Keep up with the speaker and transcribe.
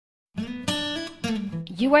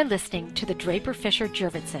You are listening to the Draper Fisher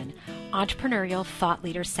Jurvetson Entrepreneurial Thought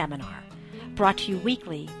Leader Seminar, brought to you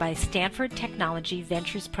weekly by Stanford Technology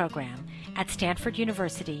Ventures Program at Stanford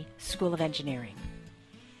University School of Engineering.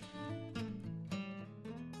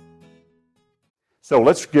 So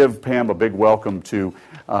let's give Pam a big welcome to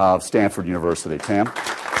Stanford University. Pam?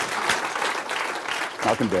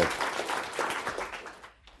 Welcome, Dave.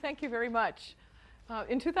 Thank you very much.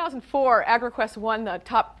 In 2004, AgraQuest won the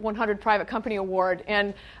Top 100 Private Company Award,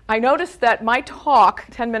 and I noticed that my talk,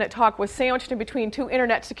 10-minute talk, was sandwiched in between two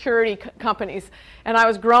internet security companies, and I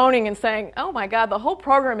was groaning and saying, oh my God, the whole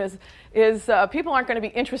program is people aren't going to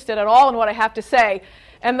be interested at all in what I have to say.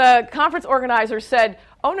 And the conference organizer said,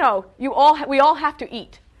 oh no, we all have to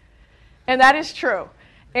eat. And that is true.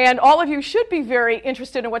 And all of you should be very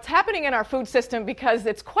interested in what's happening in our food system because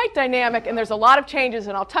it's quite dynamic and there's a lot of changes,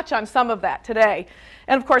 and I'll touch on some of that today.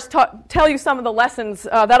 And of course, tell you some of the lessons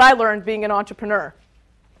that I learned being an entrepreneur.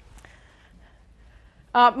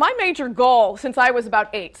 My major goal since I was about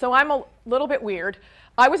 8, so I'm a little bit weird.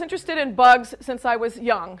 I was interested in bugs since I was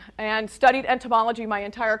young and studied entomology my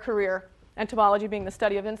entire career, entomology being the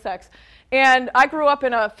study of insects. And I grew up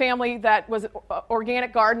in a family that was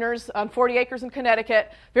organic gardeners on 40 acres in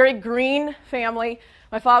Connecticut, very green family.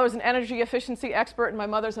 My father was an energy efficiency expert, and my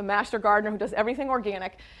mother's a master gardener who does everything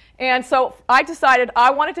organic. And so I decided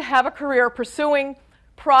I wanted to have a career pursuing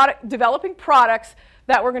developing products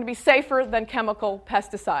that were going to be safer than chemical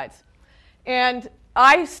pesticides. And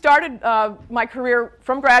I started my career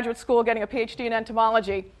from graduate school getting a PhD in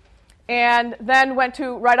entomology, and then went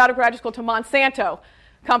right out of graduate school to Monsanto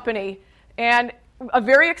Company. And a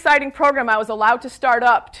very exciting program I was allowed to start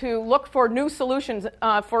up to look for new solutions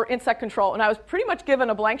for insect control. And I was pretty much given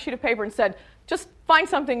a blank sheet of paper and said, just find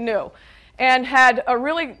something new. And had a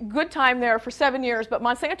really good time there for 7 years, but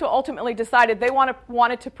Monsanto ultimately decided they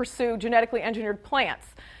wanted to pursue genetically engineered plants,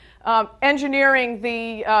 engineering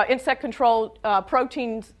the insect control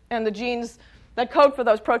proteins and the genes that code for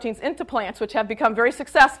those proteins into plants, which have become very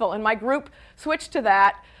successful. And my group switched to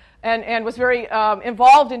that and was very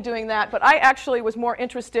involved in doing that. But I actually was more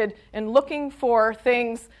interested in looking for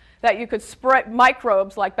things that you could spray,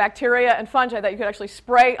 microbes like bacteria and fungi that you could actually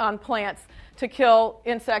spray on plants to kill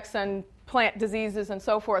insects and plant diseases and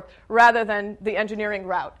so forth, rather than the engineering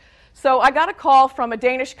route. So I got a call from a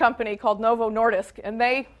Danish company called Novo Nordisk, and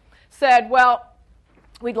they said, well,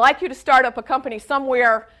 we'd like you to start up a company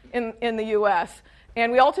somewhere in the U.S.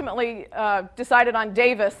 And we ultimately decided on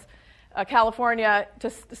Davis, California, to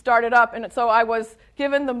start it up. And so I was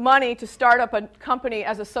given the money to start up a company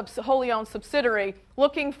as a wholly owned subsidiary,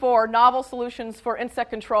 looking for novel solutions for insect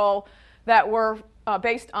control that were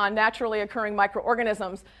based on naturally occurring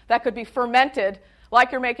microorganisms that could be fermented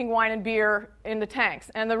like you're making wine and beer in the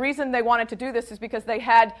tanks. And the reason they wanted to do this is because they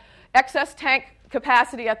had excess tank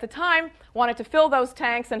capacity at the time, wanted to fill those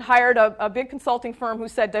tanks, and hired a big consulting firm who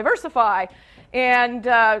said, diversify. And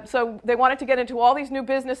so they wanted to get into all these new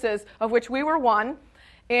businesses, of which we were one.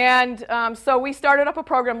 And so we started up a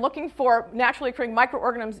program looking for naturally occurring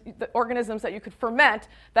microorganisms that you could ferment,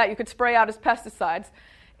 that you could spray out as pesticides.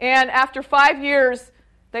 And after 5 years,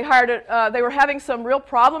 they were having some real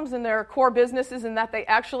problems in their core businesses, in that they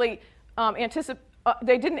actually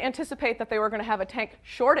they didn't anticipate that they were going to have a tank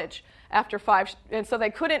shortage after 5, and so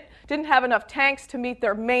they didn't have enough tanks to meet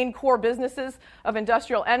their main core businesses of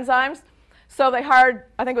industrial enzymes. So they hired,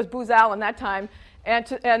 I think it was Booz Allen that time,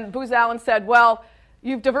 and Booz Allen said, well,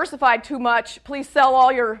 you've diversified too much. Please sell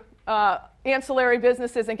all your ancillary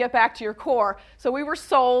businesses and get back to your core. So we were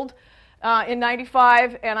sold in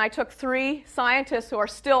 95, and I took 3 scientists who are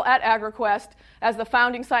still at AgraQuest as the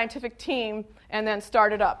founding scientific team, and then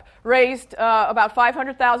started up. Raised about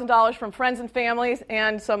 $500,000 from friends and families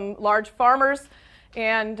and some large farmers,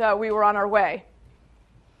 and we were on our way.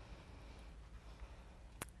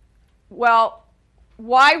 Well,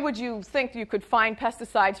 why would you think you could find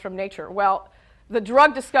pesticides from nature? Well, the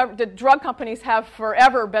drug companies have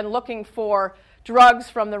forever been looking for drugs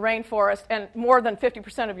from the rainforest, and more than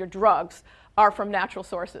 50% of your drugs are from natural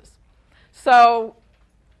sources. So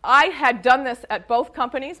I had done this at both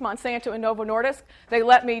companies, Monsanto and Novo Nordisk. They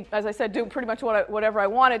let me, as I said, do pretty much whatever I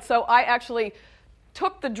wanted. So I actually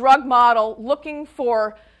took the drug model, looking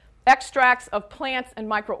for extracts of plants and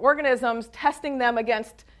microorganisms, testing them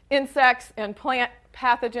against insects and plant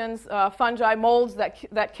pathogens, fungi, molds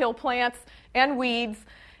that kill plants, and weeds.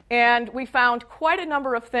 And we found quite a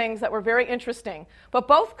number of things that were very interesting. But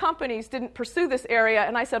both companies didn't pursue this area,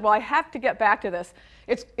 and I said, well, I have to get back to this.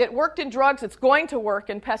 It worked in drugs. It's going to work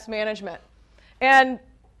in pest management. And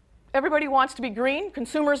everybody wants to be green.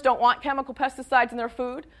 Consumers don't want chemical pesticides in their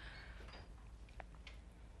food.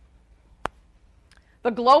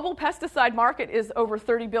 The global pesticide market is over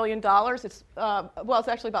 $30 billion. It's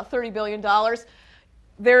actually about $30 billion.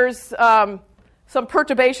 There's some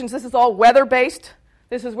perturbations. This is all weather-based.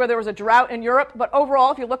 This is where there was a drought in Europe. But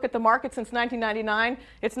overall, if you look at the market since 1999,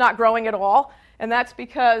 it's not growing at all. And that's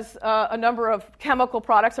because a number of chemical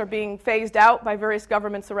products are being phased out by various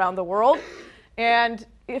governments around the world. And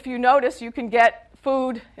if you notice, you can get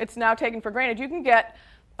food, it's now taken for granted, you can get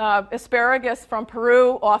asparagus from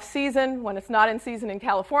Peru off-season when it's not in season in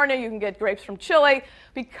California. You can get grapes from Chile.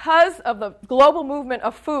 Because of the global movement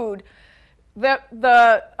of food,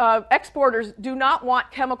 the exporters do not want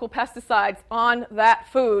chemical pesticides on that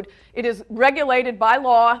food. It is regulated by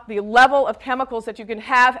law, the level of chemicals that you can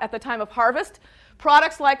have at the time of harvest.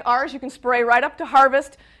 Products like ours, you can spray right up to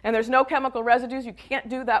harvest, and there's no chemical residues. You can't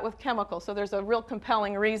do that with chemicals, so there's a real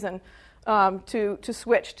compelling reason to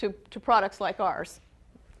switch to products like ours.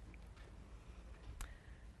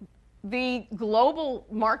 The global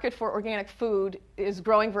market for organic food is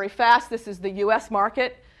growing very fast. This is the U.S.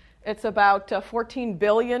 market. It's about $14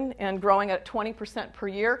 billion and growing at 20% per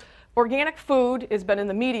year. Organic food has been in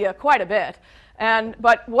the media quite a bit.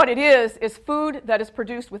 But what it is food that is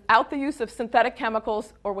produced without the use of synthetic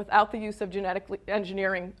chemicals or without the use of genetic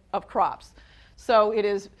engineering of crops. So it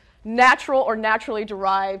is natural or naturally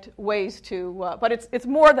derived ways to, but it's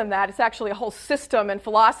more than that. It's actually a whole system and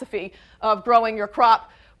philosophy of growing your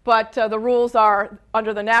crop. But the rules are,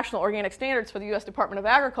 under the national organic standards for the U.S. Department of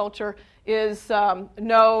Agriculture, is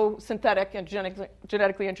no synthetic and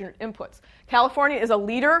genetically engineered inputs. California is a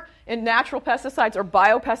leader in natural pesticides or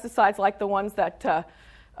biopesticides like the ones that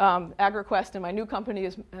AgraQuest and my new company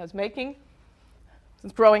is making.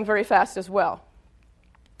 It's growing very fast as well.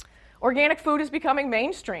 Organic food is becoming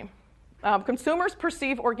mainstream. Consumers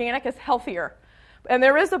perceive organic as healthier. And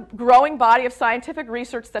there is a growing body of scientific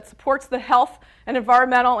research that supports the health and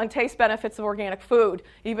environmental and taste benefits of organic food.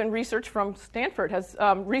 Even research from Stanford has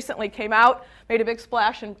recently came out, made a big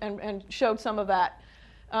splash, and showed some of that.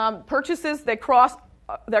 Purchases, they cross,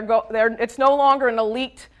 it's no longer an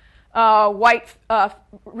elite white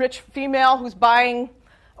rich female who's buying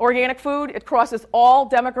organic food. It crosses all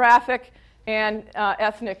demographic and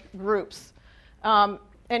ethnic groups and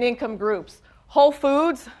income groups. Whole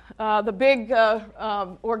Foods, the big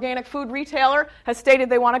organic food retailer, has stated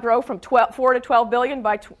they want to grow from 4 to 12 billion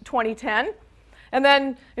by 2010. And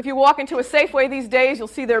then if you walk into a Safeway these days, you'll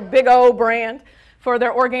see their Big O brand for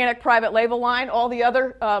their organic private label line. All the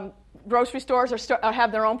other grocery stores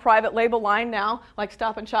have their own private label line now, like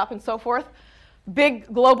Stop and Shop and so forth. Big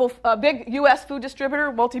U.S. food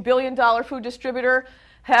distributor, multi-billion-dollar food distributor,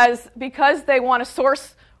 because they want to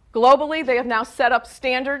source globally, they have now set up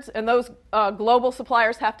standards, and those global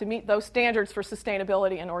suppliers have to meet those standards for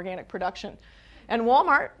sustainability and organic production. And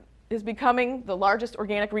Walmart is becoming the largest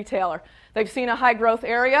organic retailer. They've seen a high growth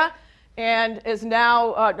area and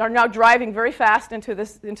are now driving very fast into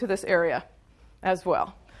this area as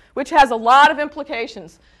well, which has a lot of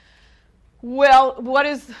implications. Well, what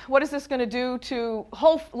is this going to do to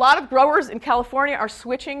a lot of growers in California are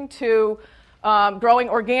switching to growing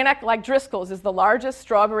organic, like Driscoll's is the largest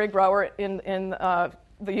strawberry grower in the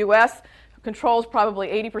U.S., controls probably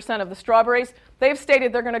 80% of the strawberries. They've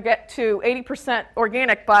stated they're going to get to 80%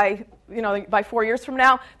 organic by 4 years from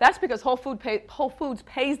now. That's because Whole Foods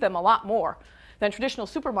pays them a lot more than traditional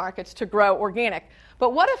supermarkets to grow organic.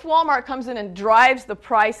 But what if Walmart comes in and drives the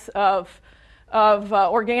price of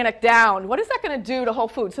organic down? What is that going to do to Whole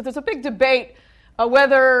Foods? So there's a big debate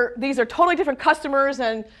whether these are totally different customers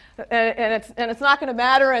and it's not going to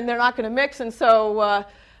matter and they're not going to mix, and so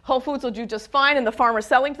Whole Foods will do just fine and the farmers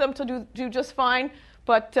selling to them to do just fine.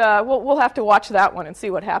 But we'll have to watch that one and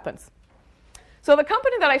see what happens. So the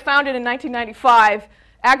company that I founded in 1995,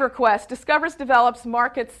 AgraQuest, discovers, develops,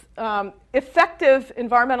 markets effective,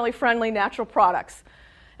 environmentally friendly natural products.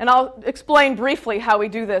 And I'll explain briefly how we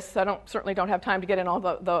do this. I certainly don't have time to get in all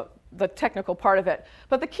the technical part of it.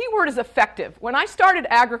 But the key word is effective. When I started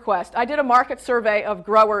AgraQuest, I did a market survey of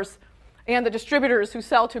growers and the distributors who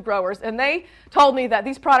sell to growers, and they told me that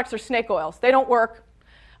these products are snake oils. They don't work.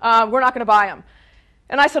 We're not going to buy them.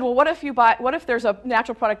 And I said, well, what if there's a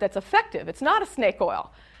natural product that's effective? It's not a snake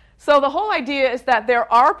oil. So the whole idea is that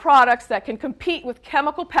there are products that can compete with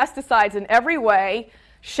chemical pesticides in every way: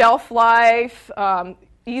 shelf life,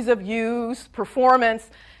 ease of use, performance.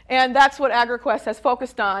 And that's what AgraQuest has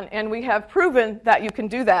focused on, and we have proven that you can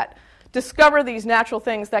do that. Discover these natural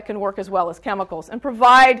things that can work as well as chemicals and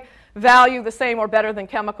provide value the same or better than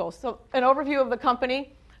chemicals. So an overview of the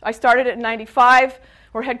company. I started it in 95.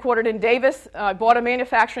 We're headquartered in Davis. I bought a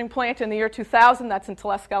manufacturing plant in the year 2000. That's in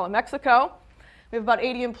Tlaxcala, Mexico. We have about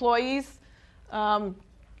 80 employees.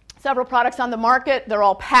 Several products on the market. They're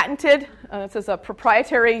all patented. This is a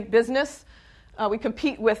proprietary business. We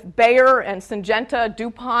compete with Bayer and Syngenta,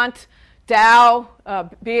 DuPont, Dow,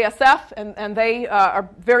 BASF, and they are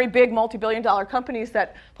very big multi-billion-dollar companies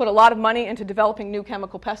that put a lot of money into developing new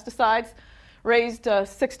chemical pesticides, raised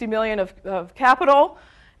 $60 million of capital,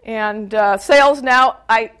 and sales now.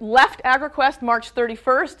 I left AgraQuest March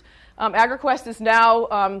 31st. AgraQuest is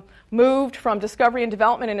now moved from discovery and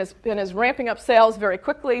development and is ramping up sales very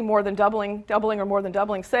quickly, more than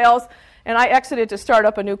doubling sales. And I exited to start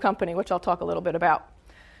up a new company, which I'll talk a little bit about.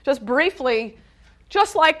 Just briefly,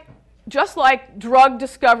 just like drug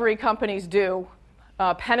discovery companies do,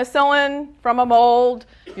 penicillin from a mold,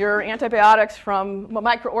 your antibiotics from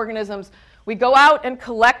microorganisms, we go out and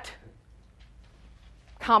collect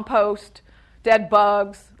compost, dead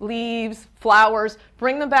bugs, leaves, flowers,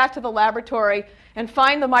 bring them back to the laboratory and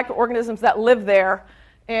find the microorganisms that live there,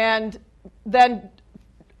 and then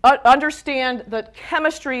understand the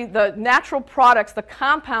chemistry, the natural products, the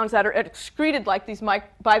compounds that are excreted like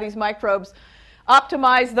by these microbes,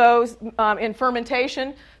 optimize those in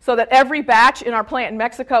fermentation so that every batch in our plant in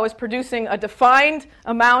Mexico is producing a defined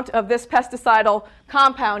amount of this pesticidal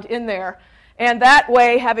compound in there. And that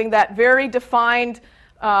way, having that very defined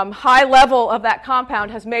high level of that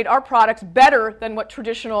compound has made our products better than what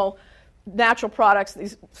traditional natural products,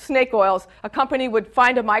 these snake oils, a company would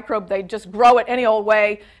find a microbe, they'd just grow it any old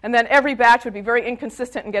way, and then every batch would be very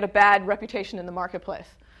inconsistent and get a bad reputation in the marketplace.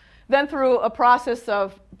 Then through a process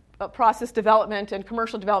of process development and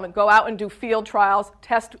commercial development, go out and do field trials,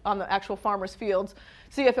 test on the actual farmers' fields,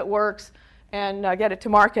 see if it works, and get it to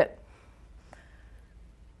market.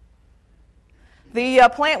 The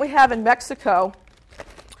plant we have in Mexico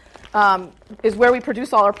is where we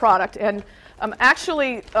produce all our product. And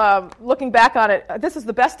actually, looking back on it, this is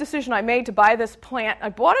the best decision I made to buy this plant. I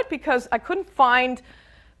bought it because I couldn't find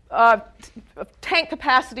tank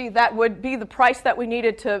capacity that would be the price that we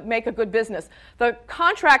needed to make a good business. The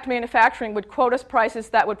contract manufacturing would quote us prices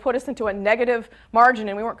that would put us into a negative margin,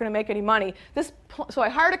 and we weren't going to make any money. So I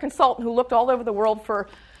hired a consultant who looked all over the world for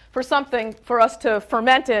something for us to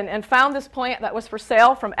ferment in, and found this plant that was for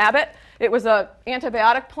sale from Abbott. It was an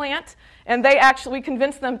antibiotic plant, and we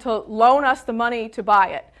convinced them to loan us the money to buy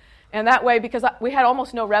it. And that way, because we had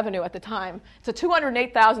almost no revenue at the time, it's a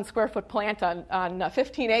 208,000 square foot plant on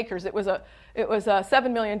 15 acres. It was a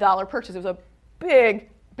 $7 million purchase. It was a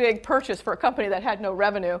big purchase for a company that had no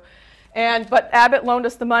revenue. But Abbott loaned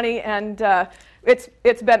us the money, and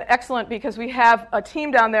it's been excellent because we have a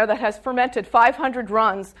team down there that has fermented 500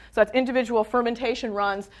 runs. So that's individual fermentation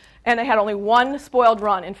runs, and they had only one spoiled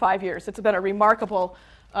run in 5 years. It's been a remarkable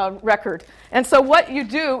record. And so what you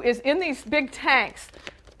do is in these big tanks,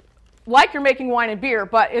 like you're making wine and beer,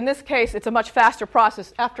 but in this case, it's a much faster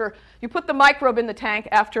process. After you put the microbe in the tank,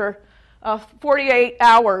 after 48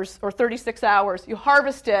 hours or 36 hours, you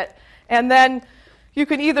harvest it, and then you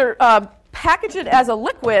can either package it as a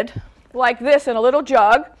liquid, like this in a little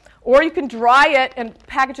jug, or you can dry it and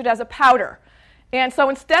package it as a powder. And so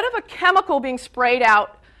instead of a chemical being sprayed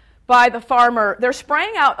out by the farmer, they're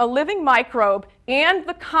spraying out a living microbe and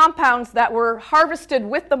the compounds that were harvested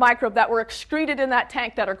with the microbe that were excreted in that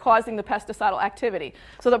tank that are causing the pesticidal activity.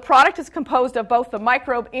 So the product is composed of both the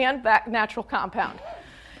microbe and that natural compound.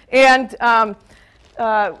 And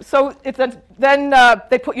so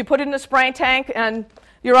you put it in a spraying tank, and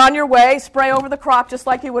you're on your way, spray over the crop just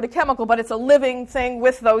like you would a chemical, but it's a living thing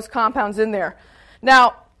with those compounds in there.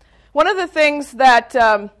 Now, one of the things that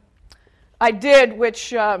I did,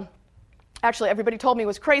 which actually everybody told me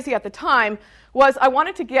was crazy at the time, was I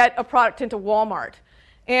wanted to get a product into Walmart.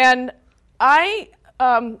 And I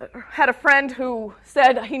had a friend who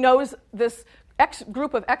said he knows this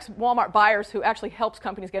group of ex-Walmart buyers who actually helps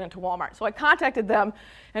companies get into Walmart. So I contacted them,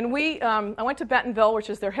 and I went to Bentonville, which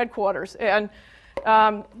is their headquarters, and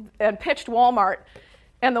pitched Walmart.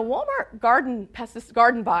 And the Walmart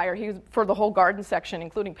garden buyer, he was for the whole garden section,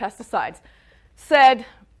 including pesticides, said,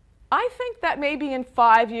 I think that maybe in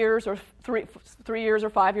 5 years or 3 years or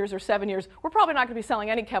 5 years or 7 years, we're probably not going to be selling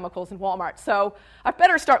any chemicals in Walmart. So I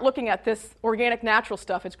better start looking at this organic natural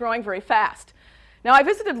stuff. It's growing very fast. Now, I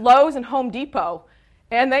visited Lowe's and Home Depot,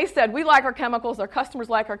 and they said, we like our chemicals, our customers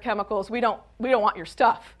like our chemicals, we don't want your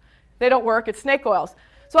stuff. They don't work, it's snake oils.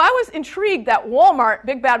 So I was intrigued that Walmart,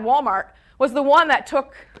 Big Bad Walmart, was the one that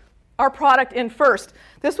took our product in first.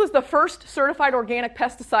 This was the first certified organic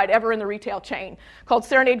pesticide ever in the retail chain, called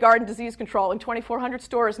Serenade Garden Disease Control, in 2,400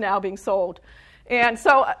 stores now being sold. And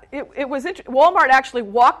so it was Walmart actually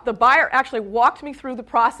the buyer actually walked me through the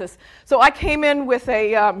process. So I came in with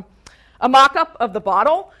a mock-up of the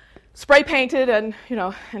bottle, spray painted,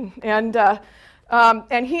 and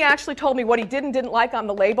And he actually told me what he did and didn't like on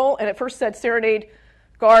the label, and it first said Serenade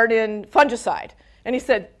Garden Fungicide. And he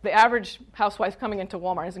said, the average housewife coming into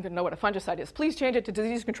Walmart isn't going to know what a fungicide is. Please change it to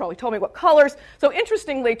disease control. He told me what colors. So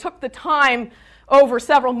interestingly, took the time over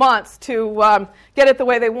several months to get it the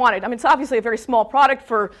way they wanted. I mean, it's obviously a very small product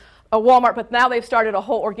for a Walmart, but now they've started a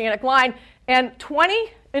whole organic line. And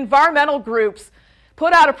 20 environmental groups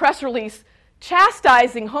put out a press release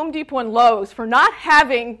chastising Home Depot and Lowe's for not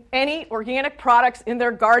having any organic products in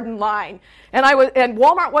their garden line. And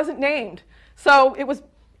Walmart wasn't named. So it was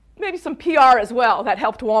maybe some PR as well that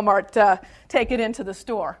helped Walmart take it into the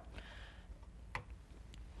store.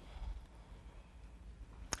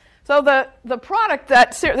 So the product,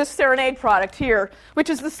 this Serenade product here, which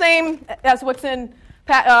is the same as what's in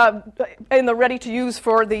the ready-to-use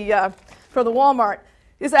for the Walmart,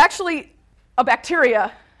 is actually a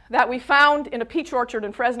bacteria that we found in a peach orchard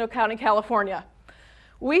in Fresno County, California.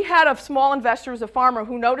 We had a small investor, a farmer,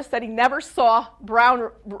 who noticed that he never saw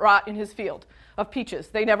brown rot in his field of peaches.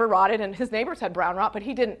 They never rotted, and his neighbors had brown rot, but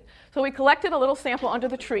he didn't. So we collected a little sample under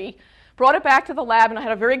the tree, brought it back to the lab, and I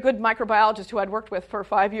had a very good microbiologist who I'd worked with for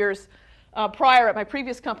 5 years prior at my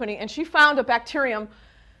previous company, and she found a bacterium,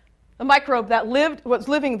 a microbe that was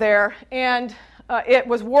living there, and it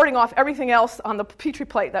was warding off everything else on the Petri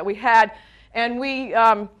plate that we had, and we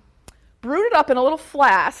brewed it up in a little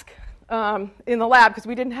flask in the lab because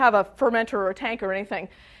we didn't have a fermenter or a tank or anything,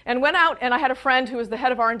 and went out, and I had a friend who was the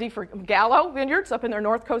head of R&D for Gallo Vineyards up in their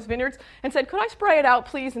North Coast vineyards, and said, could I spray it out,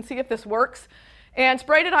 please, and see if this works? And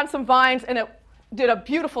sprayed it on some vines, and it did a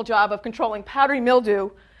beautiful job of controlling powdery mildew,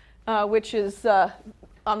 which is on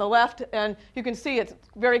the left, and you can see it's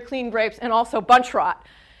very clean grapes, and also bunch rot.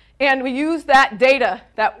 And we used that data,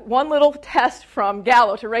 that one little test from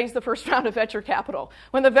Gallo, to raise the first round of venture capital.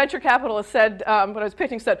 When the venture capitalist said, when I was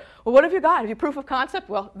pitching, said, well, what have you got? Have you proof of concept?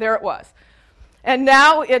 Well, there it was. And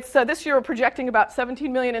now it's this year we're projecting about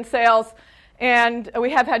 17 million in sales, and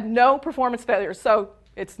we have had no performance failures. So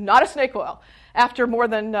it's not a snake oil. After more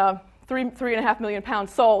than 3.5 million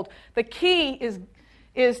pounds sold, the key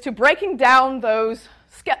is to breaking down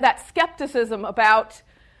that skepticism about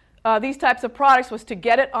these types of products, was to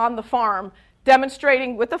get it on the farm,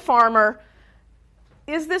 demonstrating with the farmer,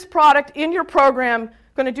 is this product in your program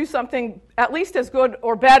going to do something at least as good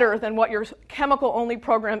or better than what your chemical-only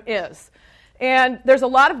program is? And there's a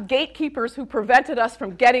lot of gatekeepers who prevented us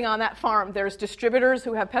from getting on that farm. There's distributors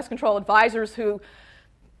who have pest control advisors who,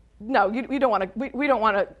 no, we don't want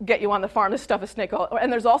to get you on the farm. This stuff is snake oil.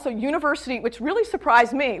 And there's also university, which really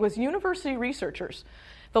surprised me, was university researchers,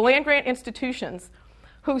 the land-grant institutions,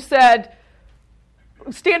 who said,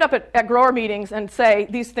 stand up at grower meetings and say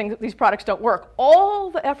these products don't work.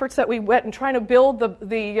 All the efforts that we went in trying to build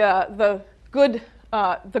the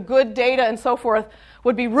good data and so forth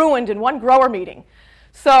would be ruined in one grower meeting.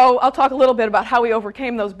 So I'll talk a little bit about how we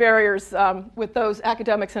overcame those barriers with those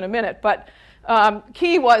academics in a minute. But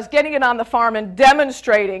key was getting it on the farm and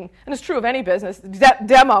demonstrating, and it's true of any business,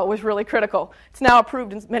 demo was really critical. It's now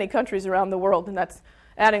approved in many countries around the world, and that's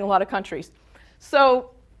adding a lot of countries. So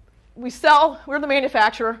we're the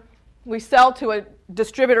manufacturer. We sell to a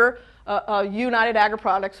distributor, a United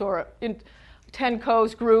Agri-Products or a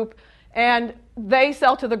Tenco's group, and they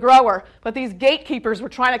sell to the grower. But these gatekeepers were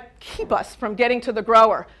trying to keep us from getting to the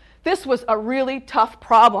grower. This was a really tough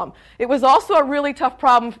problem. It was also a really tough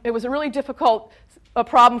problem. It was a really difficult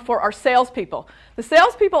problem for our salespeople. The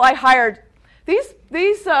salespeople I hired, these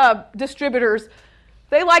distributors,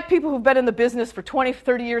 they like people who've been in the business for 20,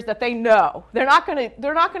 30 years that they know. They're not going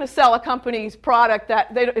to sell a company's product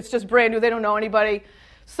it's just brand new, they don't know anybody.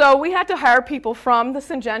 So we had to hire people from the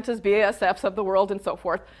Syngentas, BASFs of the world and so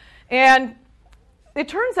forth. And it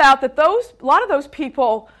turns out that a lot of those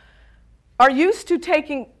people are used to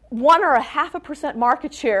taking 1 or 0.5%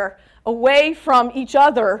 market share away from each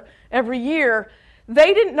other every year.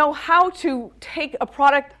 They didn't know how to take a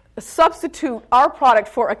product, substitute our product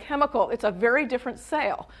for a chemical. It's a very different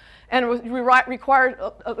sale. And it required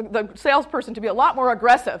the salesperson to be a lot more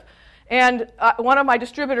aggressive. And one of my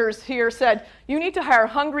distributors here said, you need to hire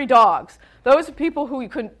hungry dogs. Those are people who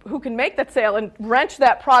can make that sale and wrench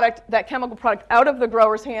that product, that chemical product, out of the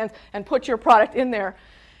grower's hands and put your product in there.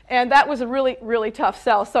 And that was a really, really tough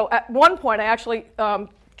sell. So at one point, I actually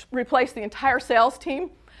replaced the entire sales team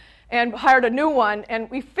and hired a new one. And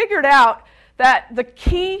we figured out that the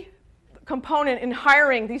key component in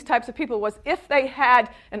hiring these types of people was if they had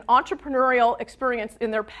an entrepreneurial experience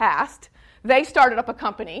in their past, they started up a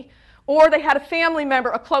company, or they had a family member,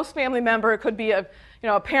 a close family member. It could be a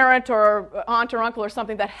parent or aunt or uncle or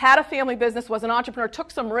something that had a family business, was an entrepreneur,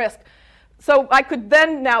 took some risk. So I could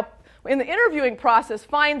then now, in the interviewing process,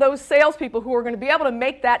 find those salespeople who are going to be able to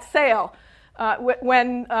make that sale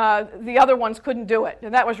when the other ones couldn't do it.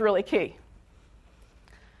 And that was really key.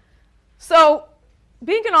 So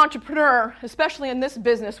being an entrepreneur, especially in this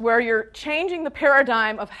business where you're changing the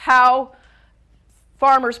paradigm of how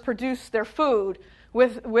farmers produce their food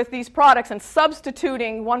with these products and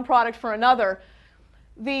substituting one product for another,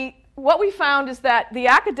 what we found is that the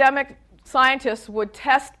academic scientists would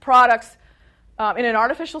test products in an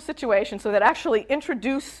artificial situation, so that actually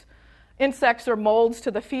introduce insects or molds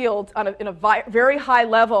to the field in a very high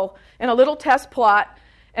level in a little test plot,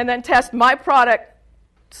 and then test my product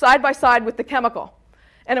side by side with the chemical.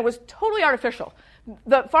 And it was totally artificial.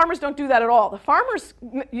 The farmers don't do that at all. The farmers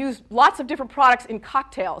use lots of different products in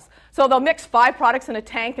cocktails. So they'll mix 5 products in a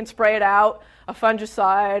tank and spray it out, a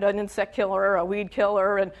fungicide, an insect killer, a weed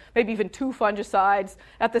killer, and maybe even 2 fungicides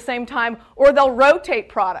at the same time. Or they'll rotate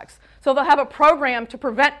products. So they'll have a program to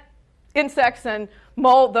prevent insects and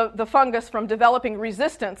mold, the fungus, from developing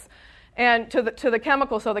resistance and to the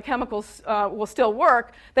chemical, so the chemicals will still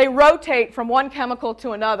work. They rotate from one chemical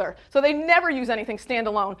to another. So they never use anything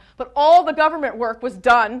standalone. But all the government work was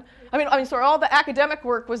done, all the academic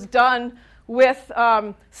work was done with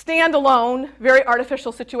standalone, very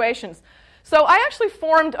artificial situations. So I actually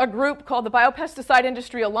formed a group called the Biopesticide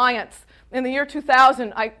Industry Alliance. In the year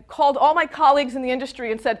 2000, I called all my colleagues in the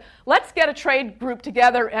industry and said, let's get a trade group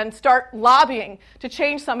together and start lobbying to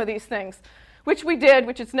change some of these things, which we did,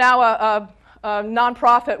 which is now a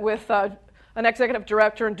nonprofit with an executive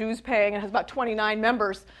director and dues paying and has about 29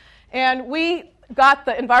 members. And we got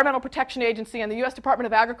the Environmental Protection Agency and the U.S. Department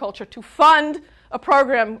of Agriculture to fund a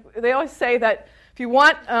program. They always say that if you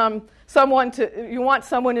want someone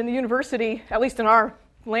in the university, at least in our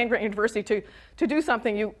land-grant university, to do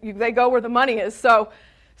something, they go where the money is. So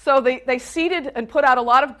they seeded and put out a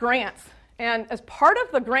lot of grants. And as part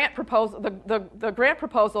of the grant proposal, the grant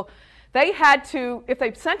proposal, they had to, if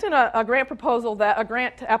they sent in a grant proposal, a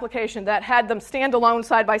grant application that had them stand alone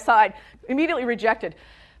side by side, immediately rejected.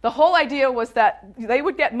 The whole idea was that they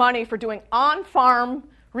would get money for doing on-farm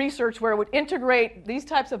research where it would integrate these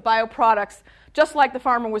types of bioproducts just like the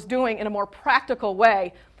farmer was doing in a more practical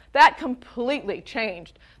way. That completely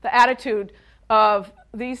changed the attitude of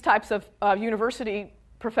these types of university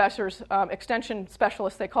professors, extension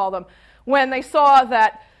specialists they call them, when they saw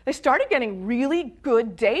that they started getting really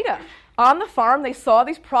good data. On the farm, they saw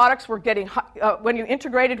these products were getting, when you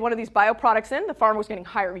integrated one of these bioproducts in, the farmer was getting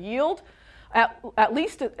higher yield, at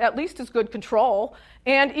least as good control,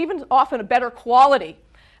 and even often a better quality.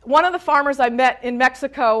 One of the farmers I met in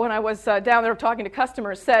Mexico when I was down there talking to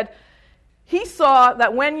customers said he saw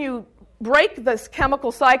that when you break this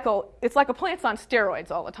chemical cycle, it's like a plant's on steroids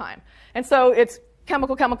all the time. And so it's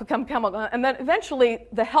chemical, and then eventually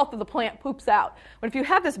the health of the plant poops out. But if you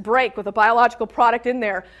have this break with a biological product in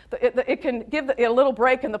there, it can give it a little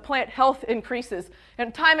break and the plant health increases.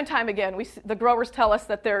 And time again, the growers tell us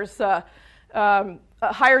that there's a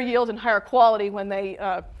higher yield and higher quality when they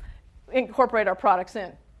incorporate our products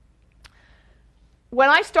in. When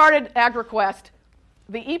I started AgraQuest,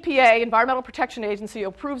 the EPA, Environmental Protection Agency, who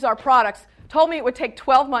approves our products, told me it would take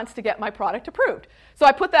 12 months to get my product approved. So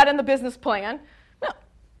I put that in the business plan.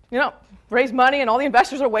 Raise money, and all the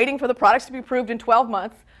investors are waiting for the products to be approved in 12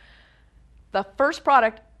 months. The first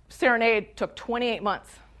product, Serenade, took 28 months.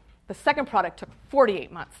 The second product took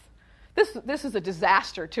 48 months. This is a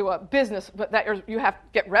disaster to a business that you have to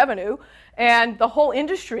get revenue, and the whole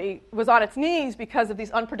industry was on its knees because of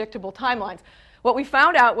these unpredictable timelines. What we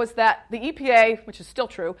found out was that the EPA, which is still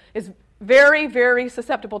true, is very, very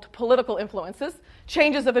susceptible to political influences,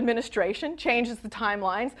 changes of administration, changes the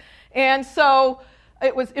timelines, and so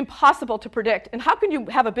it was impossible to predict. And how can you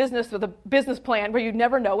have a business with a business plan where you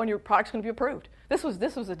never know when your product's going to be approved? This was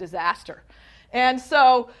a disaster. And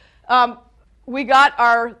so we got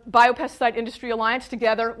our Biopesticide Industry Alliance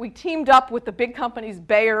together. We teamed up with the big companies,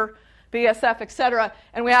 Bayer, BASF, et cetera,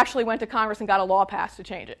 and we actually went to Congress and got a law passed to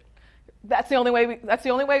change it. That's the only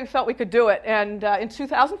way we felt we could do it. And in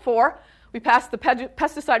 2004, we passed the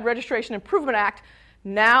Pesticide Registration Improvement Act.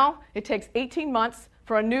 Now it takes 18 months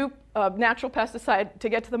for a new natural pesticide to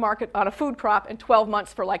get to the market on a food crop, and 12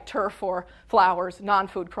 months for like turf or flowers,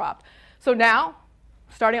 non-food crop. So now,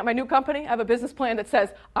 starting up my new company, I have a business plan that says,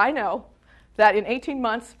 I know that in 18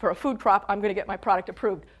 months for a food crop, I'm going to get my product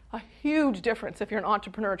approved. A huge difference if you're an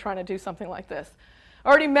entrepreneur trying to do something like this. I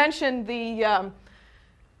already mentioned the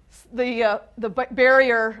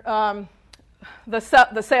barrier,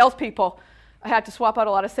 the salespeople. I had to swap out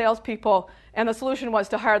a lot of salespeople, and the solution was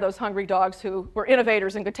to hire those hungry dogs who were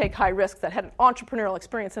innovators and could take high risks, that had an entrepreneurial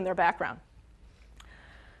experience in their background.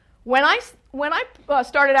 When I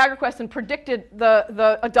started AgraQuest and predicted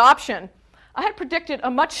the adoption, I had predicted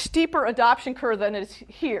a much steeper adoption curve than is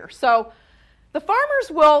here. So the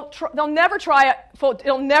farmers they'll never try it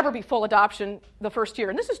it'll never be full adoption the first year.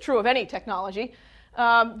 And this is true of any technology,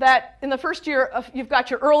 that in the first year, you've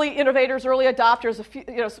got your early innovators, early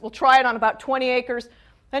adopters, will try it on about 20 acres.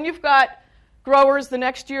 Then you've got growers the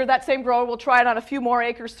next year, that same grower will try it on a few more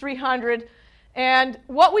acres, 300. And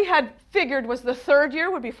what we had figured was the third year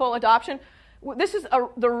would be full adoption. This is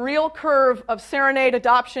the real curve of serenade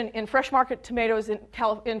adoption in fresh market tomatoes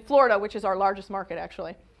in Florida, which is our largest market,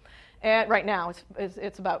 actually. And right now,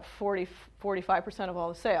 it's about 45% of all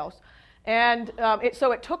the sales. And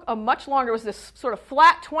so it took a much longer, it was this sort of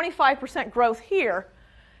flat 25% growth here,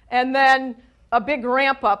 and then a big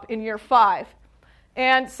ramp up in year 5.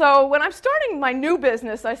 And so when I'm starting my new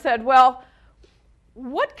business, I said, well,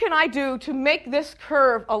 what can I do to make this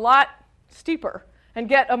curve a lot steeper and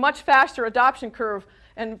get a much faster adoption curve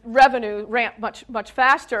and revenue ramp much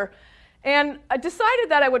faster? And I decided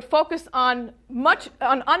that I would focus on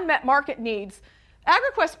unmet market needs.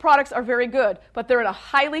 AgraQuest products are very good, but they're in a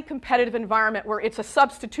highly competitive environment where it's a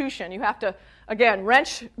substitution. You have to, again,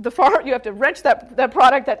 wrench that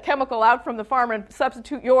product, that chemical out from the farmer and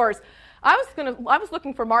substitute yours. I was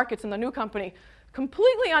looking for markets in the new company,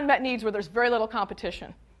 completely unmet needs where there's very little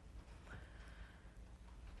competition.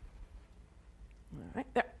 All right,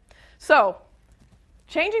 there. So,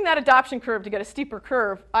 changing that adoption curve to get a steeper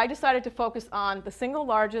curve, I decided to focus on the single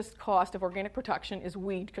largest cost of organic production is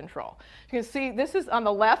weed control. You can see this is on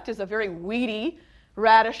the left is a very weedy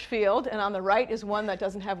radish field, and on the right is one that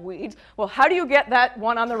doesn't have weeds. Well, how do you get that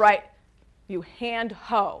one on the right? You hand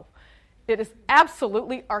hoe. It is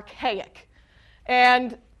absolutely archaic.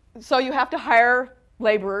 And so you have to hire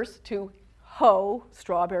laborers to hoe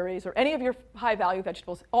strawberries or any of your high-value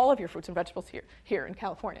vegetables, all of your fruits and vegetables here in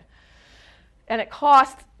California. And it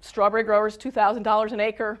costs strawberry growers $2,000 an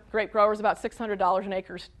acre, grape growers about $600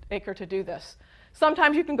 an acre to do this.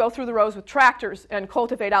 Sometimes you can go through the rows with tractors and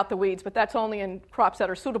cultivate out the weeds, but that's only in crops that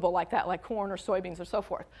are suitable like that, like corn or soybeans or so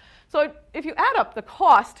forth. So if you add up the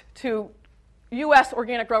cost to U.S.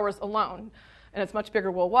 organic growers alone, and it's much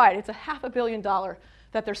bigger worldwide, it's $500 million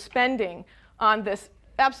that they're spending on this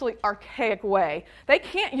absolutely archaic way. They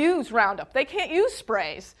can't use Roundup. They can't use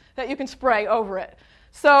sprays that you can spray over it.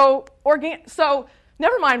 So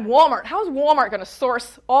never mind Walmart. How is Walmart going to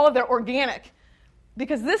source all of their organic?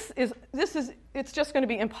 Because it's just going to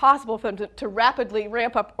be impossible for them to rapidly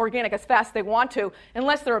ramp up organic as fast as they want to,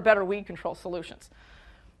 unless there are better weed control solutions.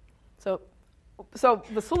 So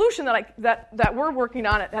the solution that we're working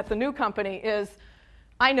on at the new company is,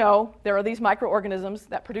 I know there are these microorganisms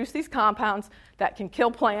that produce these compounds that can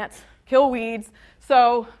kill plants, kill weeds.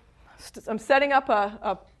 So I'm setting up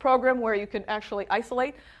a program where you can actually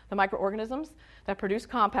isolate the microorganisms that produce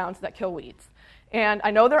compounds that kill weeds. And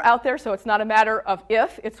I know they're out there, so it's not a matter of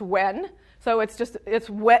if, it's when. So it's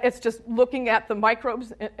just looking at the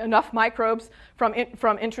microbes, enough microbes from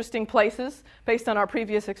interesting places based on our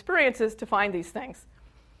previous experiences to find these things.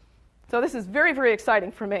 So this is very, very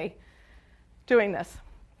exciting for me doing this.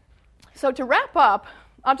 So to wrap up,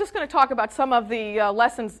 I'm just going to talk about some of the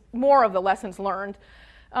more of the lessons learned.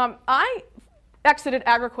 I exited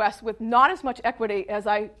AgraQuest with not as much equity as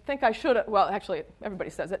I think I should have. Well, actually, everybody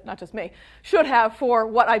says it, not just me, should have for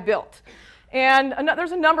what I built. And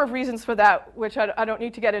there's a number of reasons for that, which I don't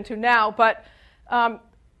need to get into now. But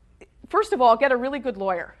first of all, get a really good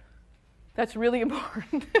lawyer. That's really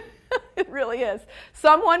important. It really is.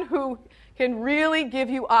 Someone who can really give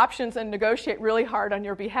you options and negotiate really hard on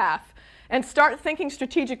your behalf. And start thinking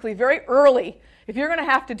strategically very early. If you're going to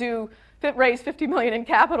have to raise $50 million in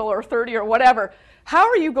capital or 30 or whatever, how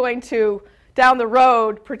are you going to, down the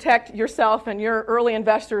road, protect yourself and your early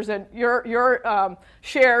investors and your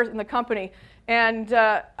shares in the company? And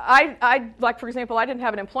for example, I didn't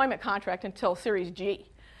have an employment contract until Series G,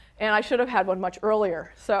 and I should have had one much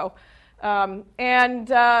earlier. So getting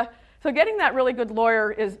that really good lawyer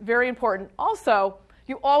is very important. Also,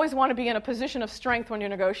 you always want to be in a position of strength when you're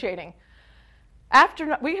negotiating.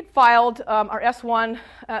 After we had filed our S-1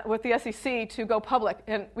 with the SEC to go public,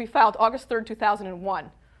 and we filed August 3rd,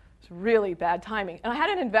 2001. It's really bad timing. And I had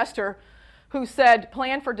an investor who said,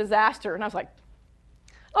 plan for disaster. And I was like,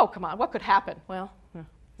 oh, come on, what could happen? Well,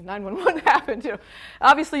 9/11 happened.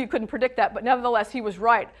 Obviously, you couldn't predict that, but nevertheless, he was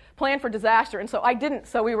right. Plan for disaster. And so I didn't.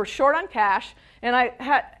 So we were short on cash, and I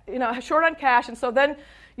had, short on cash. And so then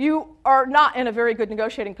you are not in a very good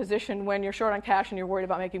negotiating position when you're short on cash and you're worried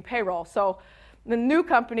about making payroll. So the new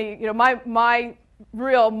company, my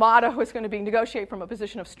real motto is going to be negotiate from a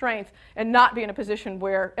position of strength and not be in a position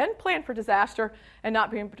where, and plan for disaster, and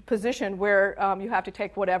not be in a position where you have to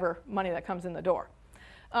take whatever money that comes in the door.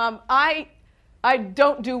 I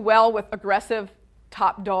don't do well with aggressive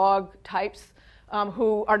top dog types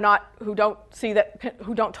who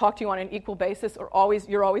don't talk to you on an equal basis, or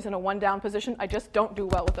you're always in a one down position. I just don't do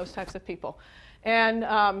well with those types of people.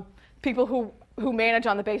 And people who manage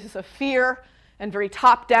on the basis of fear and very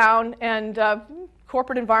top down, and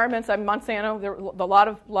corporate environments. I'm Monsanto. There are a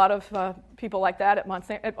lot of people like that at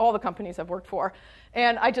Monsanto, at all the companies I've worked for,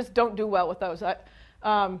 and I just don't do well with those at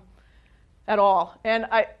all. And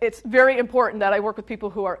it's very important that I work with people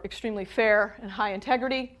who are extremely fair and high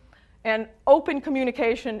integrity, and open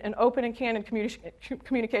communication and open and candid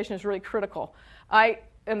communication is really critical. I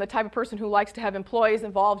am the type of person who likes to have employees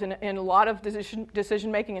involved in a lot of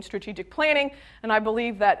decision making and strategic planning, and I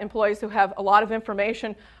believe that employees who have a lot of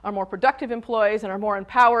information are more productive employees and are more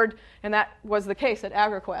empowered, and that was the case at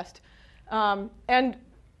AgraQuest. And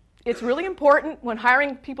it's really important when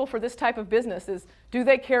hiring people for this type of business is, do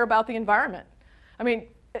they care about the environment? I mean,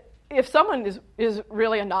 if someone is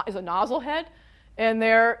really a nozzlehead, and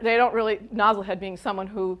they don't really, nozzlehead being someone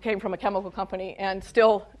who came from a chemical company and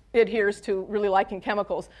still adheres to really liking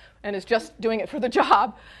chemicals and is just doing it for the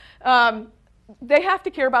job, they have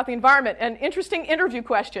to care about the environment. An interesting interview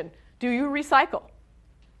question: do you recycle?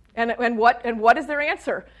 And what is their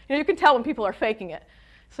answer? You can tell when people are faking it.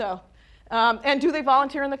 So, and do they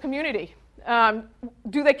volunteer in the community?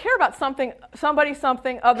 Do they care about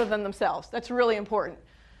something other than themselves? That's really important.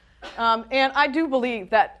 And I do believe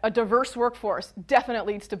that a diverse workforce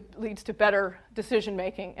definitely leads to better decision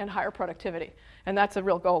making and higher productivity, and that's a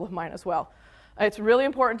real goal of mine as well. It's really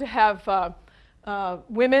important to have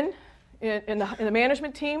women in the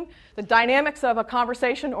management team. The dynamics of a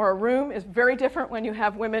conversation or a room is very different when you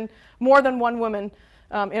have more than one woman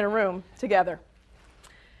in a room together.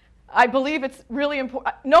 I believe it's really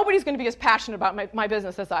important. Nobody's going to be as passionate about my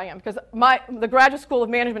business as I am, because the Graduate School of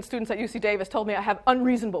Management students at UC Davis told me I have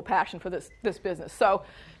unreasonable passion for this business. So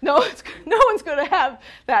no one's going to have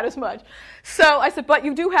that as much. So I said, but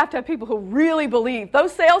you do have to have people who really believe.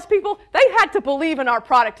 Those salespeople, they had to believe in our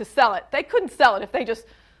product to sell it. They couldn't sell it if they just,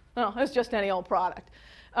 it was just any old product.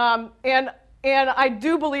 And I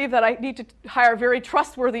do believe that I need to hire very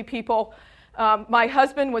trustworthy people. My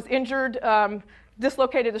husband was injured,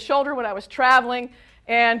 dislocated his shoulder when I was traveling,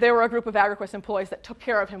 and there were a group of AgraQuest employees that took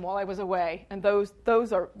care of him while I was away, and those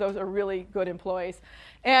are really good employees.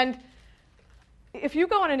 And if you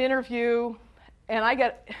go on an interview,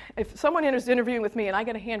 and if someone is interviewing with me and I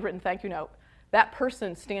get a handwritten thank you note, that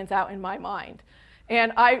person stands out in my mind.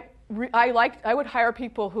 And I would hire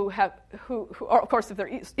people who are, of course, if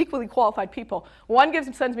they're equally qualified people. One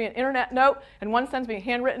sends me an internet note, and one sends me a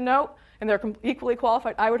handwritten note, and they're equally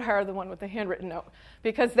qualified. I would hire the one with the handwritten note,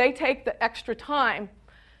 because they take the extra time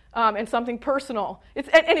and something personal.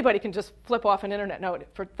 Anybody can just flip off an internet note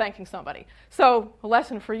for thanking somebody. So a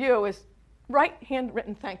lesson for you is write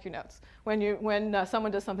handwritten thank you notes when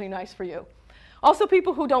someone does something nice for you. Also,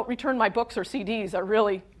 people who don't return my books or CDs are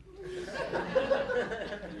really,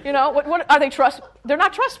 what are they they're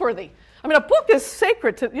not trustworthy. I mean, a book is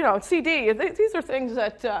sacred to, CD. These are things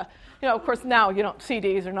that, of course, now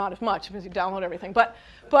CDs are not as much because you download everything, but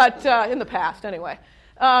in the past, anyway.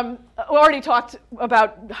 We already talked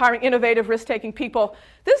about hiring innovative, risk-taking people.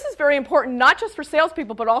 This is very important, not just for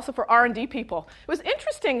salespeople, but also for R&D people. It was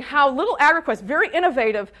interesting how little AgraQuest, very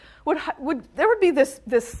innovative, there would be this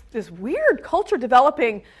weird culture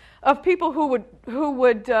developing of people who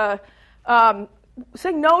would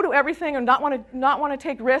say no to everything and not want to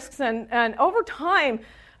take risks, and over time,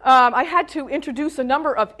 I had to introduce a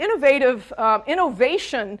number of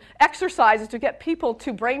innovation exercises to get people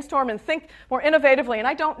to brainstorm and think more innovatively. And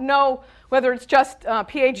I don't know whether it's just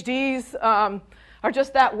PhDs are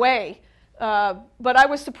just that way, but I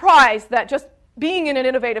was surprised that just being in an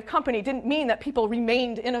innovative company didn't mean that people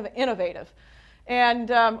remained innovative.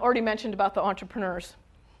 And already mentioned about the entrepreneurs.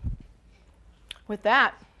 With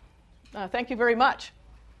that, thank you very much.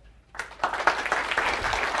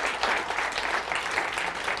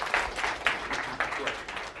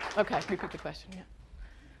 Okay, repeat the question. Yeah,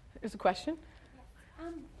 there's a question. How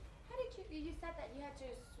did you said that you had to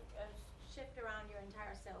shift around your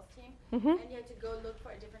entire sales team, and you had to go look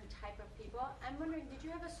for a different type of people. I'm wondering, did you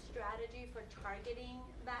have a strategy for targeting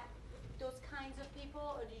those kinds of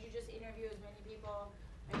people, or did you just interview as many people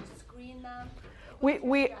and screen them?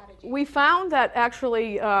 We found that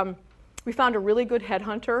actually we found a really good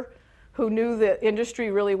headhunter who knew the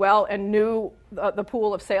industry really well and knew the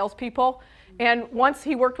pool of salespeople. And once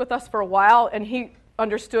he worked with us for a while, and he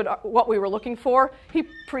understood what we were looking for. He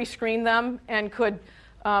pre-screened them and could,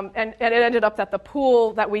 and it ended up that the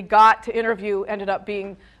pool that we got to interview ended up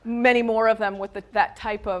being many more of them with that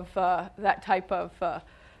type of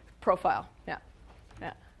profile. Yeah.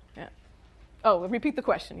 Oh, repeat the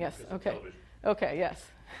question. Yes. Okay. Okay. Yes.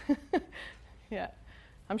 Yeah.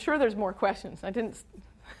 I'm sure there's more questions. I didn't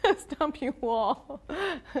stump you all.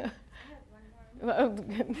 Okay, I have a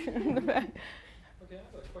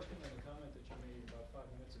question on a comment that you made about 5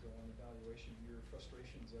 minutes ago on evaluation, your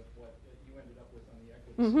frustrations of what you ended up with on the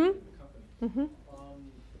equity side of the company.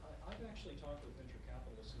 I've actually talked with venture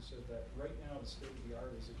capitalists who said that right now the state of the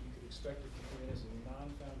art is that you could expect it to come in as a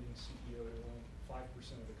non-founding CEO to own 5%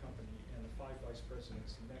 of the company, and the 5 vice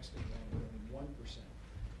presidents next in line owning 1%.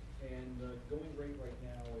 And the going rate right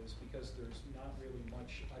now is because there's not really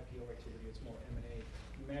much IPO activity, it's more M&A.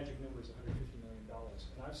 The magic number is $150 million.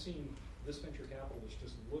 And I've seen this venture capitalist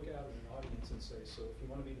just look out at an audience and say, so if you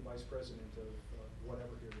want to be the vice president of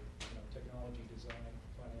whatever here, technology, design,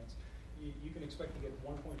 finance, you can expect to get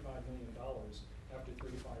 $1.5 million after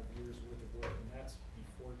 35 years worth of work, and that's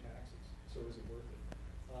before taxes. So is it worth it?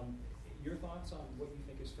 Your thoughts on what you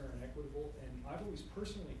think is fair and equitable? And I've always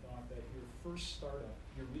personally thought that your first startup,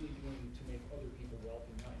 you're really doing to make other people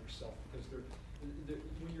wealthy, not yourself, because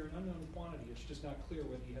when you're an unknown quantity, it's just not clear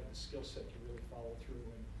whether you have the skill set to really follow through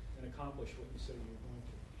and accomplish what you say you're going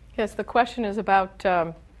to. Yes, the question is about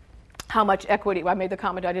how much equity. I made the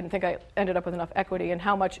comment I didn't think I ended up with enough equity, and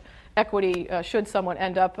how much equity should someone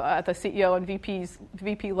end up at the CEO and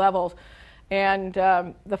VP levels. And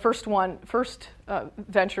the first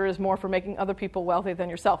venture is more for making other people wealthy than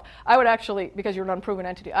yourself. I would actually, because you're an unproven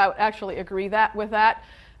entity, I would actually agree with that.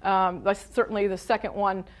 Certainly the second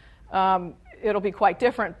one, it'll be quite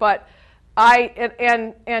different. But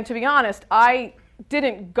and to be honest, I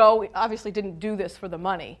obviously didn't do this for the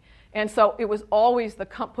money. And so it was always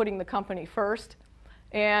putting the company first.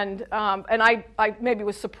 And I maybe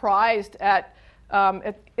was surprised at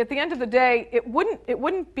the end of the day, it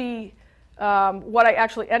wouldn't be what I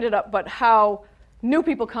actually ended up, but how new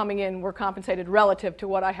people coming in were compensated relative to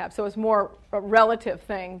what I have. So it was more a relative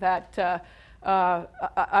thing that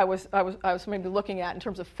I was maybe looking at in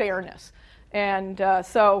terms of fairness. And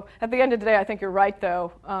so at the end of the day, I think you're right,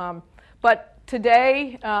 though. But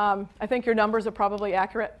today, I think your numbers are probably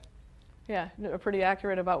accurate. Yeah, they're pretty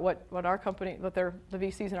accurate about what our company, the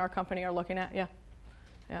VCs in our company are looking at. Yeah.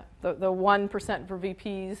 The 1% for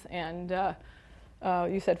VPs and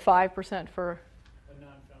you said 5% for.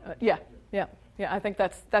 Yeah. I think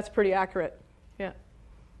that's pretty accurate. Yeah.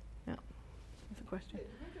 That's a question. Do you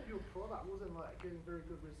think that your product wasn't getting very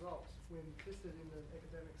good results when tested in the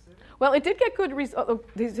academic setting? Well, it did get good results.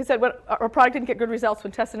 He said our product didn't get good results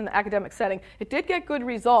when tested in the academic setting. It did get good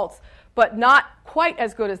results, but not quite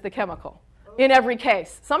as good as the chemical. In every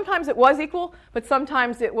case. Sometimes it was equal, but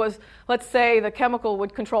sometimes it was, let's say the chemical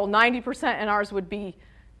would control 90% and ours would be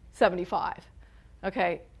 75.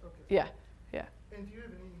 Okay. Yeah. And do you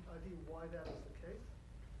have any idea why that is the case?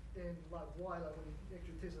 And why, when you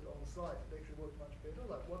actually test it on the site, it actually worked much better?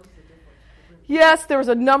 What is the difference between? Yes, there was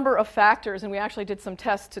a number of factors, and we actually did some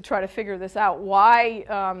tests to try to figure this out. Why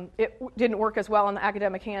it didn't work as well in the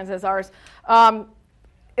academic hands as ours, and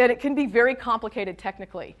it can be very complicated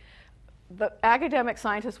technically. The academic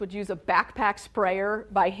scientists would use a backpack sprayer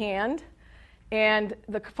by hand, and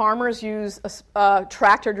the farmers use a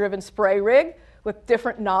tractor-driven spray rig with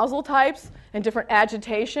different nozzle types and different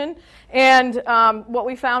agitation. And what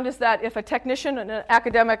we found is that if a technician in an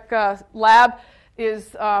academic lab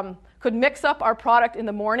could mix up our product in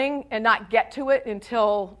the morning and not get to it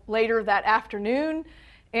until later that afternoon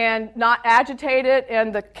and not agitate it,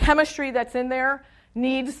 and the chemistry that's in there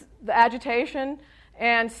needs the agitation.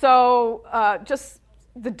 And so just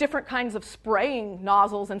the different kinds of spraying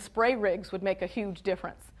nozzles and spray rigs would make a huge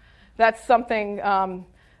difference. That's something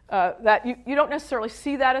that you don't necessarily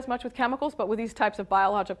see that as much with chemicals, but with these types of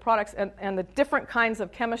biologic products and the different kinds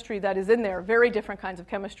of chemistry that is in there, very different kinds of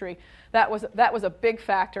chemistry, that was a big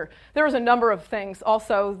factor. There was a number of things.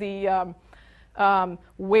 Also, the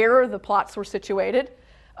where the plots were situated.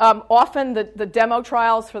 Often the demo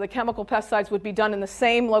trials for the chemical pesticides would be done in the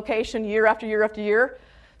same location year after year after year.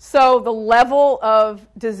 So the level of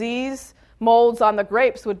disease molds on the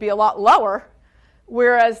grapes would be a lot lower,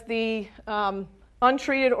 whereas the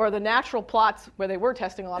untreated or the natural plots where they were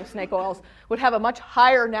testing a lot of snake oils would have a much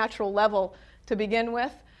higher natural level to begin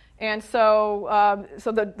with. And so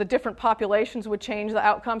the different populations would change the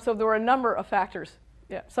outcome. So there were a number of factors.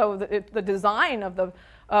 Yeah. So the design of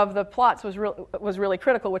the plots was really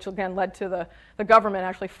critical, which again led to the government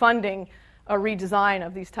actually funding a redesign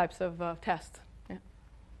of these types of tests. Yeah.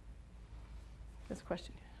 This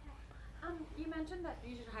question. You mentioned that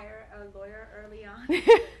you should hire a lawyer early on.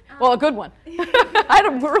 Well, a good one. I had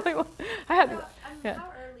a really one. I had. Yeah.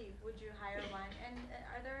 How early would you hire one? And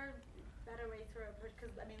are there better ways to approach?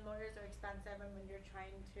 Because I mean, lawyers are expensive, and when you're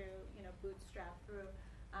trying to, bootstrap through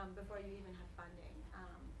before you even have funding,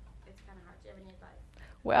 it's kind of hard. Do you have any advice?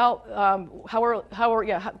 Well,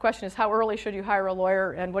 the question is, how early should you hire a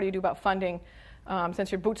lawyer, and what do you do about funding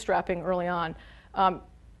since you're bootstrapping early on?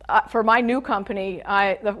 For my new company,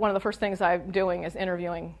 one of the first things I'm doing is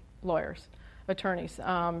interviewing lawyers, attorneys.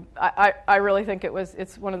 I really think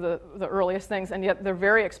it's one of the earliest things, and yet they're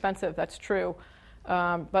very expensive. That's true,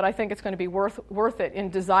 but I think it's going to be worth it in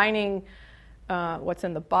designing what's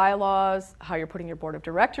in the bylaws, how you're putting your board of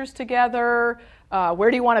directors together, where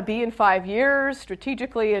do you want to be in 5 years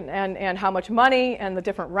strategically, and how much money, and the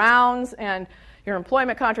different rounds, and your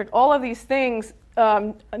employment contract. All of these things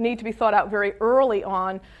need to be thought out very early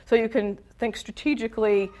on, so you can think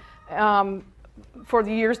strategically for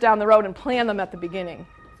the years down the road and plan them at the beginning.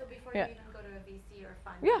 So before you even go to a VC or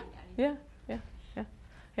funding anything.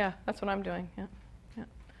 Yeah. That's what I'm doing. Yeah.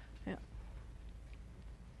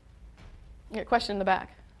 Question in the back.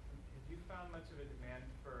 Have you found much of a demand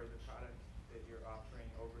for the products that you're offering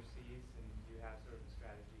overseas, and do you have sort of a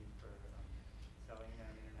strategy for selling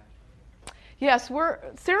them internationally? Yes,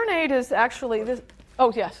 Serenade is actually this.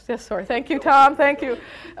 Oh yes, sorry. Thank you, Tom. Thank you.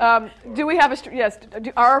 Do we have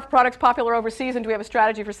are our products popular overseas, and do we have a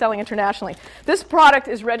strategy for selling internationally? This product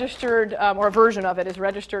is registered, or a version of it is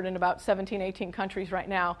registered in about 17, 18 countries right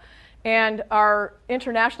now, and our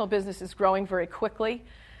international business is growing very quickly.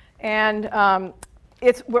 And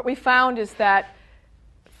what we found is that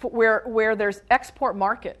where there's export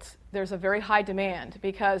markets, there's a very high demand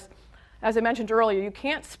because, as I mentioned earlier, you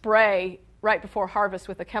can't spray right before harvest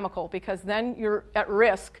with a chemical because then you're at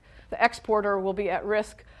risk. The exporter will be at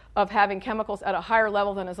risk of having chemicals at a higher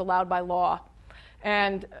level than is allowed by law.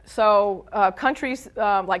 And so countries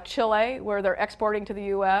like Chile, where they're exporting to the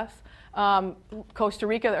U.S., Costa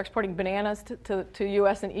Rica, they're exporting bananas to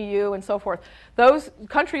U.S. and EU and so forth. Those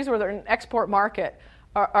countries where they're an export market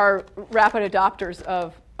are rapid adopters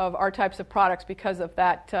of our types of products because of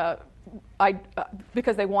that.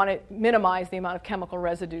 Because they want to minimize the amount of chemical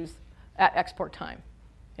residues at export time.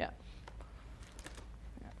 Yeah.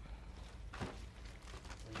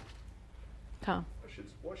 Tom.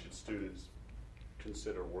 Why should students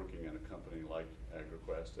consider working in a company like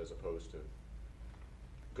AgraQuest as opposed to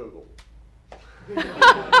Google?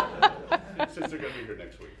 Since they're going to be here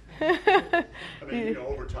next week. I mean,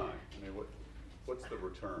 over time. I mean, what's the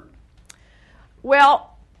return?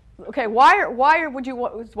 Well, okay. Why would you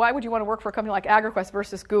want to work for a company like AgraQuest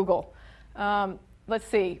versus Google? Let's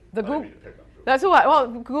see. Google. That's why. Well,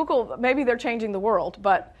 Google. Maybe they're changing the world,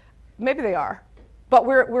 but maybe they are. But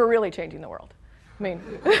we're really changing the world. I mean,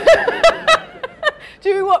 do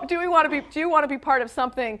you want to be part of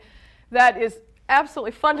something that is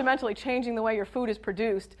absolutely fundamentally changing the way your food is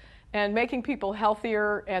produced and making people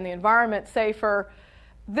healthier and the environment safer?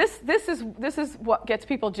 This is what gets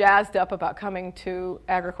people jazzed up about coming to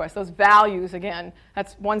AgraQuest. Those values, again,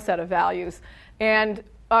 that's one set of values, and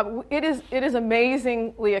it is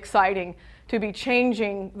amazingly exciting to be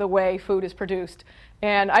changing the way food is produced.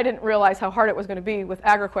 And I didn't realize how hard it was going to be with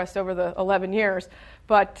AgraQuest over the 11 years,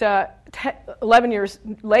 but 11 years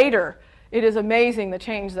later, it is amazing the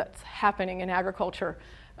change that's happening in agriculture.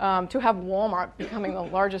 To have Walmart becoming the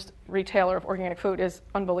largest retailer of organic food is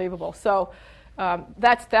unbelievable. So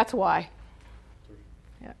that's why.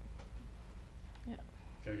 Yeah.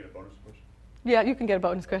 Can I get a bonus question? Yeah, you can get a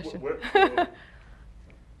bonus question.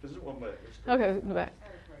 This is one way. Okay, in the back. I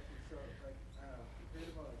have a question. So, you heard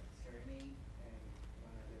about Serenade and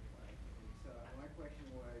one other product. So my question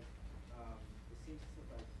was, it seems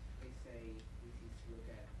like they say we need to look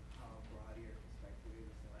at how broad your perspective is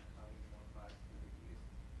and like how many more products can be used.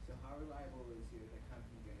 So how reliable is the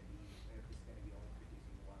company going to be if it's going to be only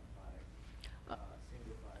producing one product,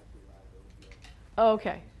 single product reliability?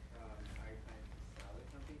 Okay. Are you planning to sell the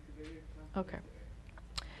company to bigger companies? Okay.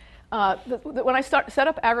 When I set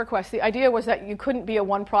up AgraQuest, the idea was that you couldn't be a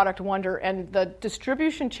one-product wonder, and the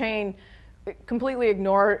distribution chain completely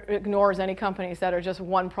ignores any companies that are just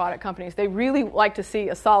one-product companies. They really like to see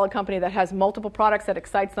a solid company that has multiple products that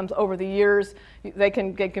excites them over the years. They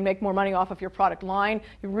can make more money off of your product line.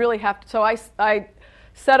 You really have to. So I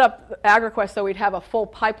set up AgraQuest so we'd have a full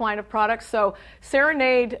pipeline of products. So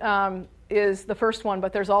Serenade is the first one,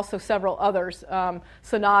 but there's also several others.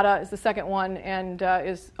 Sonata is the second one, and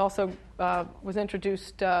is also was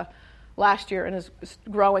introduced last year and is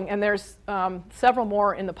growing. And there's several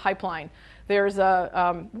more in the pipeline. There's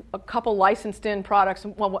a couple licensed-in products.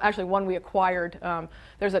 Well, actually, one we acquired.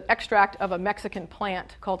 There's an extract of a Mexican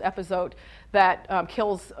plant called Epizote that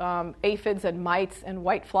kills aphids and mites and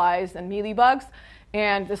whiteflies and mealybugs.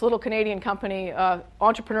 And this little Canadian company,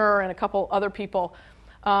 entrepreneur and a couple other people,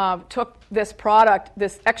 took this product,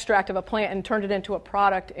 this extract of a plant, and turned it into a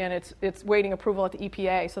product, and it's waiting approval at the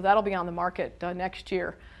EPA. So that'll be on the market next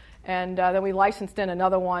year. And then we licensed in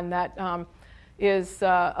another one that is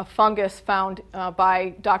a fungus found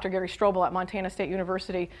by Dr. Gary Strobel at Montana State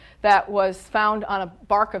University that was found on a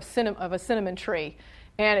bark of a cinnamon tree.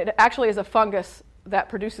 And it actually is a fungus that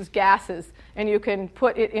produces gases, and you can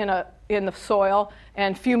put it in the soil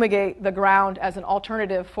and fumigate the ground as an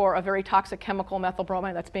alternative for a very toxic chemical,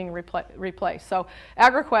 methylbromide, that's being replaced. So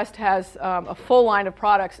AgraQuest has a full line of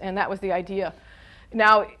products, and that was the idea.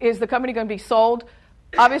 Now, is the company going to be sold?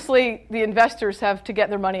 Obviously, the investors have to get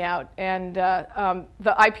their money out, and the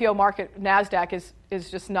IPO market, NASDAQ,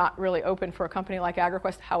 is just not really open for a company like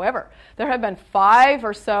AgraQuest. However, there have been 5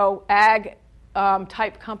 or so ag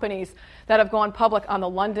type companies that have gone public on the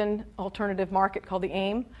London alternative market called the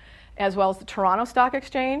AIM, as well as the Toronto Stock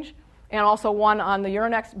Exchange, and also one on the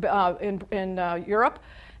Euronext in Europe.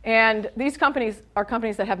 And these companies are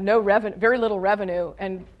companies that have no revenue, very little revenue,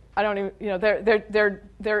 and I don't even,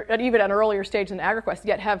 they're at even an earlier stage than AgraQuest,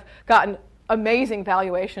 yet have gotten amazing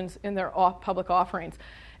valuations in their public offerings.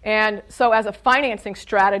 And so, as a financing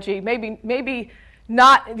strategy, maybe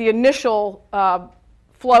not the initial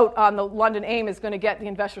float on the London AIM is going to get the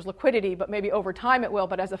investors' liquidity, but maybe over time it will.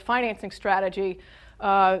 But as a financing strategy,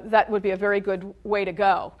 that would be a very good way to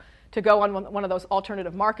go on one of those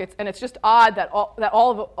alternative markets. And it's just odd that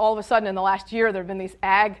all of a sudden in the last year there have been these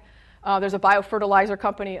there's a biofertilizer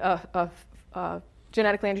company, a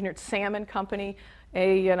genetically engineered salmon company,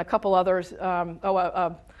 and a couple others.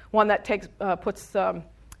 One that puts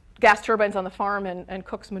gas turbines on the farm and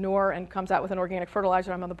cooks manure and comes out with an organic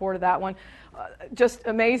fertilizer. I'm on the board of that one. Just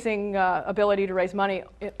amazing ability to raise money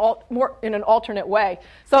in an alternate way.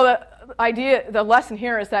 So the lesson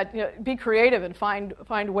here is that be creative and find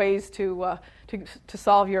ways to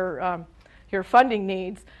solve your funding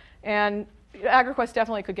needs. And AgraQuest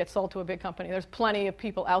definitely could get sold to a big company. There's plenty of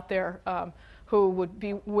people out there who would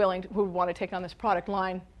be willing, who would want to take on this product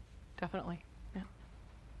line, definitely. Yeah.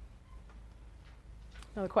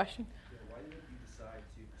 Another question? Yeah, why did you decide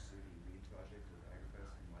to pursue the weed project with AgraQuest,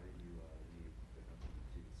 and why did you leave the company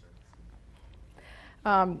to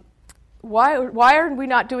start this? Why are we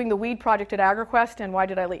not doing the weed project at AgraQuest, and why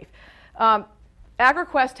did I leave?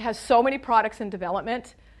 AgraQuest has so many products in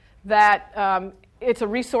development that it's a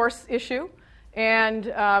resource issue,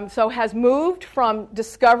 and so has moved from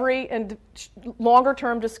discovery and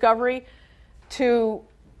longer-term discovery to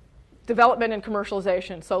development and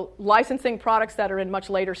commercialization. So licensing products that are in much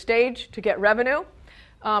later stage to get revenue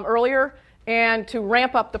earlier, and to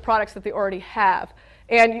ramp up the products that they already have.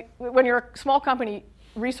 And when you're a small company,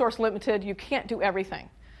 resource limited, you can't do everything.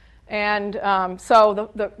 And so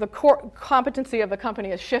the core competency of the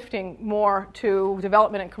company is shifting more to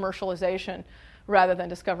development and commercialization rather than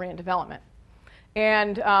discovery and development.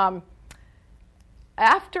 And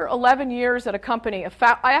after 11 years at a company,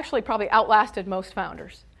 I actually probably outlasted most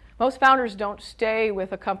founders. Most founders don't stay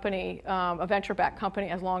with a company, a venture-backed company,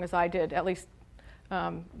 as long as I did. At least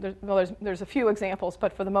there's a few examples,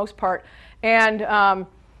 but for the most part. And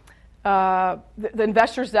the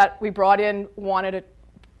investors that we brought in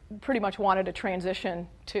pretty much wanted to transition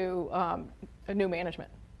to a new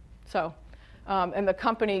management. So, and the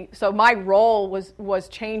company. So my role was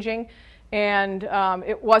changing, and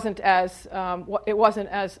it wasn't as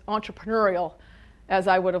entrepreneurial as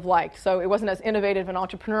I would have liked. So it wasn't as innovative and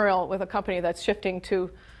entrepreneurial with a company that's shifting to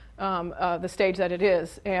the stage that it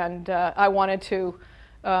is. And I wanted to.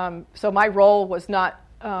 So my role was not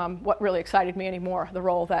what really excited me anymore. The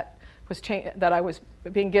role that I was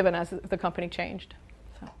being given as the company changed.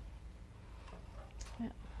 So, yeah.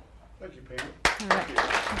 Thank you, Pam. All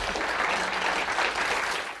right.